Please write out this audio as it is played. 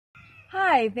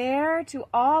Hi there to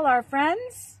all our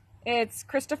friends. It's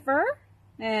Christopher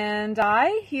and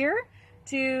I here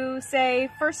to say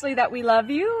firstly that we love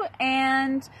you,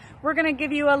 and we're going to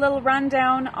give you a little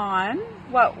rundown on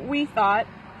what we thought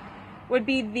would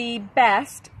be the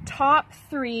best top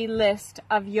 3 list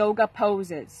of yoga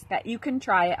poses that you can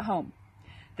try at home.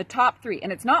 The top 3,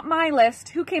 and it's not my list.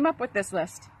 Who came up with this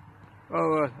list?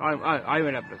 Oh, I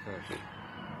went up with first.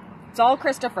 It's all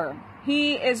Christopher.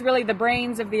 He is really the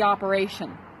brains of the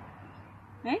operation.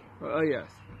 Okay? Oh,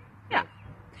 yes. Yeah.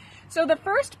 So the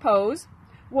first pose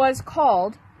was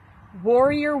called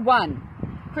Warrior One.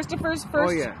 Christopher's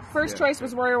first choice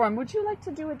was Warrior One. Would you like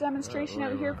to do a demonstration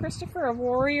out here, Christopher, of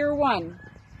Warrior One?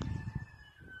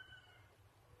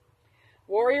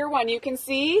 Warrior One. You can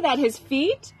see that his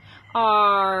feet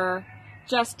are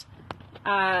just,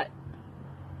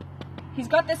 he's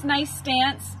got this nice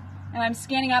stance, and I'm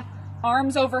scanning up,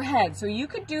 arms overhead. So you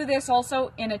could do this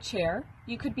also in a chair.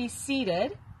 You could be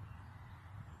seated.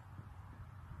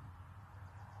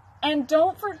 And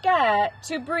don't forget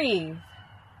to breathe.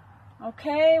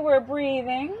 Okay, we're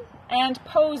breathing and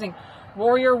posing.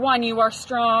 Warrior One, you are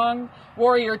strong.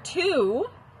 Warrior Two,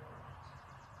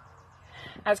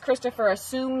 as Christopher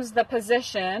assumes the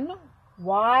position,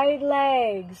 wide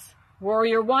legs.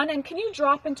 Warrior One, and can you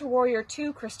drop into Warrior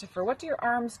Two, Christopher? What do your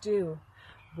arms do?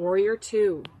 Warrior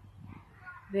Two.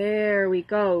 There we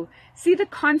go. See the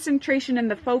concentration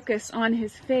and the focus on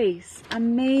his face.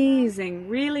 Amazing.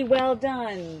 Really well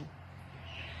done.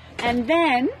 And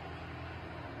then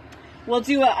we'll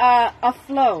do a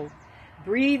flow.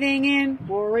 Breathing in,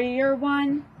 Warrior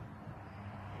One.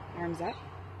 Arms up.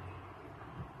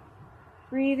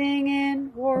 Breathing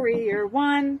in, Warrior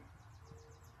One.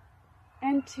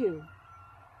 And Two.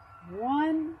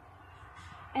 1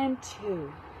 and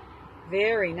 2.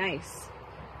 Very nice.